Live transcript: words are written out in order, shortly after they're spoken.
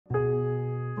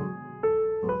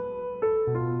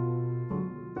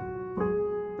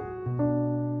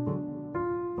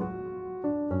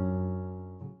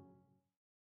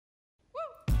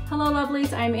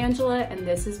guys, I'm Angela and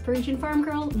this is Parisienne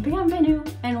Farmgirl. Bienvenue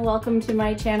and welcome to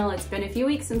my channel. It's been a few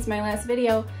weeks since my last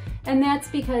video, and that's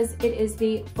because it is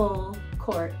the full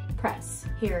court press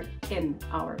here in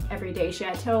our Everyday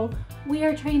Château. We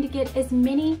are trying to get as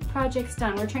many projects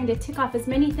done. We're trying to tick off as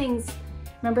many things.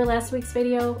 Remember last week's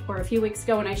video or a few weeks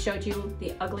ago when I showed you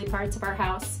the ugly parts of our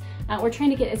house? We're trying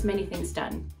to get as many things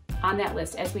done on that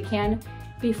list as we can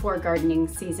before gardening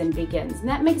season begins. And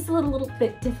that makes it a little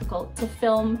bit difficult to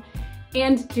film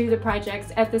and do the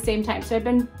projects at the same time. So I've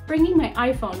been bringing my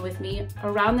iPhone with me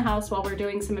around the house while we're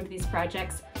doing some of these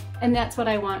projects, and that's what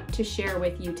I want to share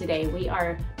with you today. We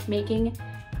are making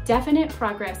definite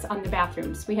progress on the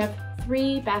bathrooms. We have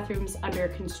 3 bathrooms under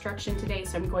construction today,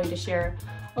 so I'm going to share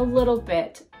a little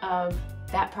bit of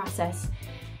that process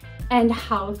and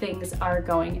how things are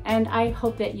going, and I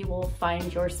hope that you will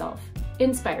find yourself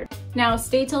inspired. Now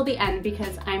stay till the end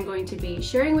because I'm going to be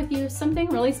sharing with you something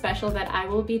really special that I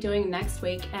will be doing next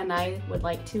week, and I would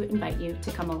like to invite you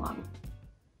to come along.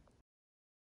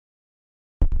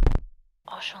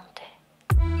 Enchanté.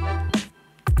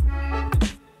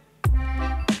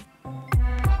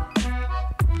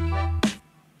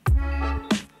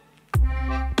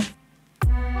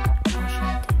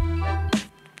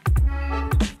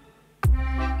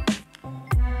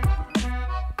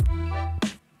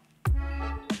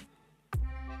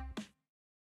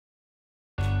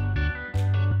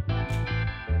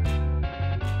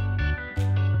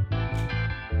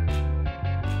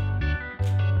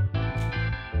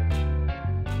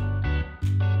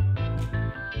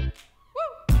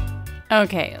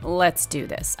 Okay, let's do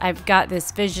this. I've got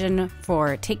this vision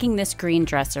for taking this green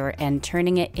dresser and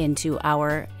turning it into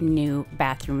our new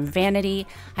bathroom vanity.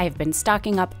 I have been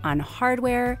stocking up on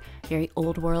hardware, very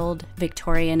old world,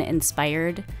 Victorian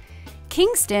inspired.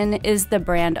 Kingston is the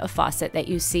brand of faucet that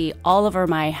you see all over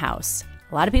my house.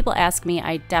 A lot of people ask me,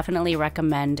 I definitely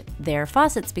recommend their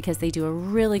faucets because they do a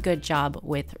really good job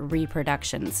with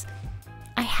reproductions.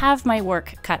 I have my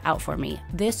work cut out for me.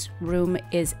 This room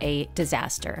is a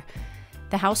disaster.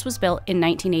 The house was built in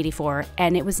 1984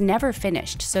 and it was never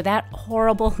finished, so that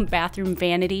horrible bathroom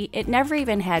vanity, it never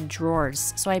even had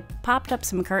drawers. So I popped up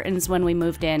some curtains when we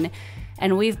moved in,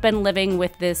 and we've been living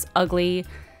with this ugly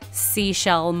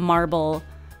seashell marble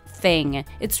thing.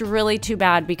 It's really too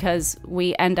bad because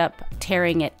we end up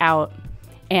tearing it out,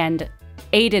 and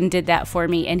Aiden did that for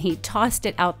me and he tossed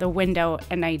it out the window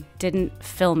and I didn't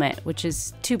film it, which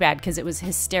is too bad because it was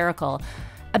hysterical.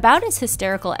 About as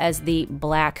hysterical as the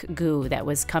black goo that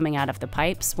was coming out of the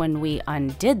pipes when we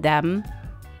undid them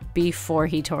before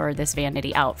he tore this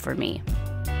vanity out for me.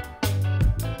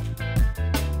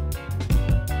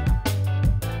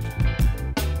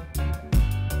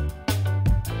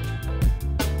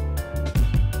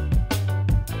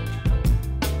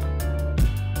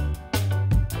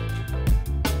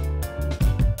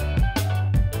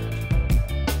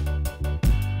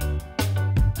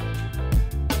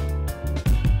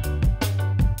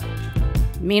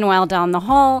 Meanwhile, down the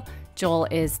hall, Joel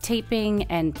is taping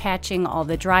and patching all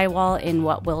the drywall in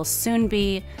what will soon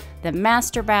be the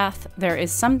master bath. There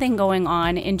is something going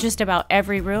on in just about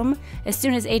every room. As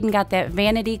soon as Aiden got that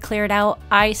vanity cleared out,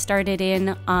 I started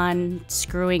in on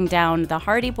screwing down the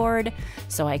hardy board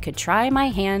so I could try my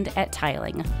hand at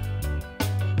tiling.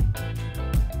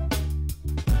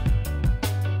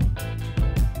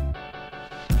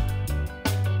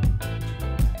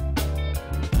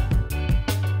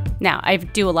 Now, I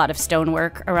do a lot of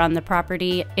stonework around the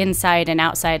property, inside and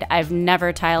outside. I've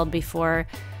never tiled before.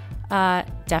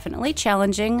 Definitely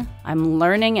challenging. I'm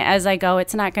learning as I go.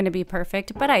 It's not going to be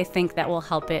perfect, but I think that will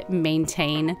help it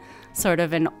maintain sort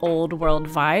of an old world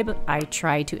vibe. I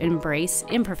try to embrace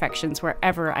imperfections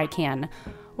wherever I can.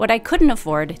 What I couldn't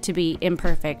afford to be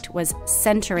imperfect was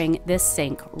centering this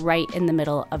sink right in the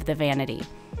middle of the vanity.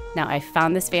 Now, I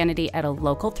found this vanity at a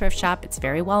local thrift shop. It's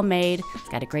very well made. It's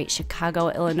got a great Chicago,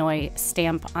 Illinois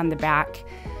stamp on the back,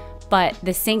 but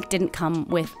the sink didn't come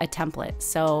with a template.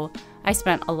 So I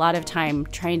spent a lot of time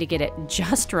trying to get it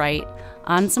just right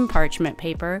on some parchment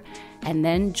paper, and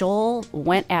then Joel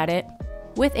went at it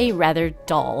with a rather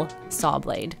dull saw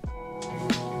blade.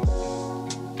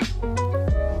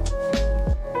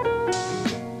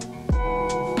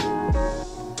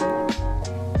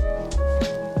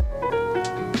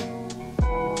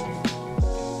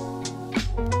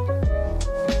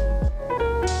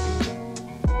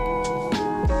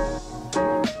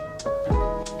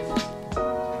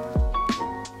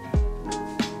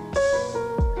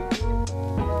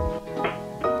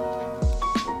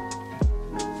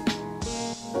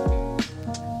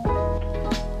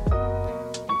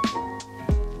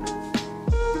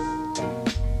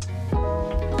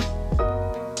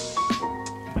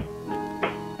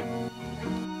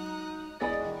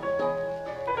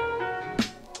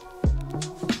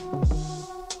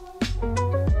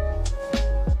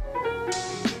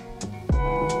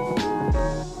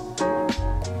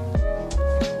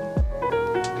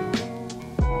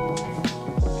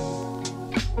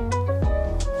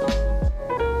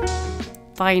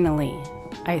 finally,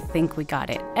 I think we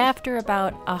got it after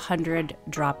about 100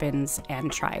 drop-ins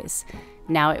and tries.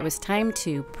 Now it was time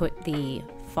to put the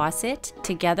faucet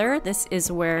together. This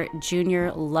is where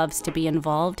Junior loves to be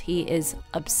involved. He is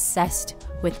obsessed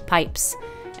with pipes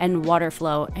and water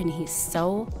flow, and he's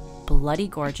so bloody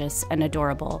gorgeous and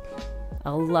adorable.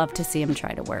 I'll love to see him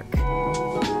try to work.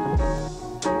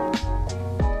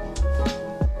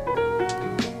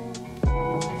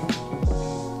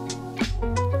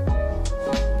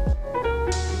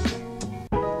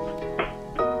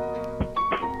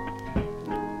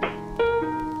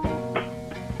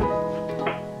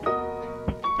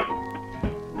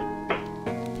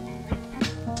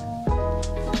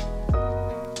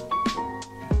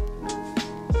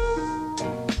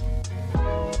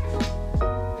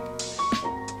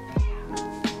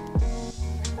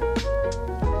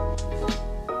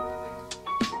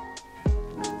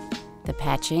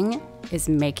 Patching is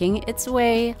making its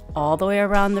way all the way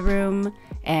around the room,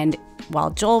 and while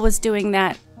Joel was doing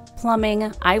that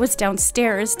plumbing, I was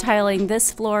downstairs tiling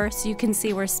this floor, so you can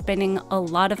see we're spinning a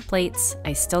lot of plates.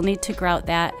 I still need to grout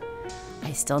that.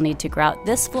 I still need to grout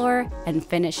this floor and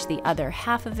finish the other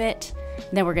half of it.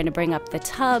 And then we're going to bring up the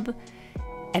tub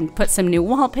and put some new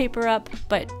wallpaper up,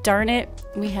 but darn it,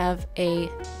 we have a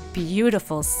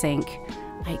beautiful sink.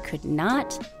 I could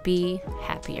not be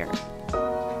happier.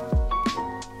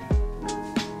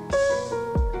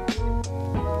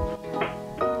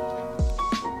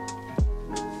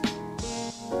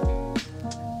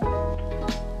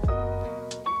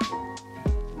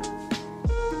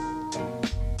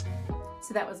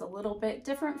 So that was a little bit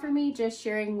different for me, just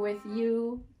sharing with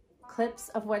you clips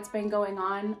of what's been going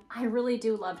on. I really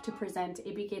do love to present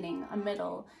a beginning, a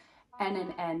middle, and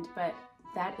an end, but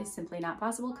that is simply not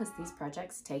possible because these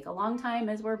projects take a long time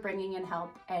as we're bringing in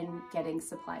help and getting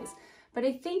supplies. But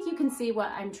I think you can see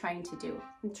what I'm trying to do.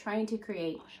 I'm trying to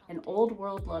create an old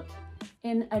world look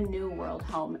in a new world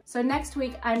home. So next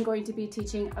week, I'm going to be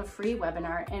teaching a free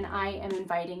webinar, and I am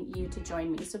inviting you to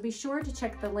join me. So be sure to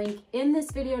check the link in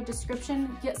this video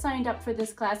description. Get signed up for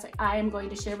this class. I am going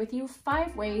to share with you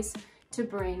 5 ways to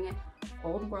bring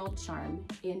old world charm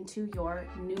into your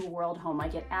new world home. I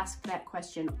get asked that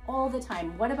question all the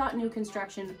time. What about new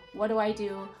construction? What do I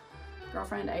do?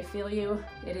 Girlfriend, I feel you.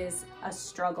 It is a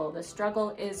struggle. The struggle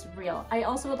is real. I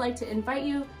also would like to invite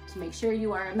you to make sure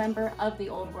you are a member of the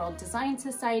Old World Design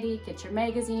Society, get your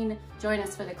magazine, join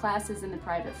us for the classes in the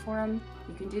private forum.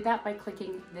 You can do that by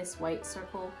clicking this white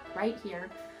circle right here.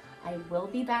 I will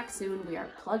be back soon. We are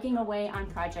plugging away on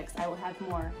projects. I will have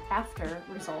more after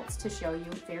results to show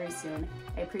you very soon.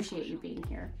 I appreciate you being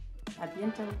here. A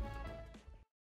bientôt.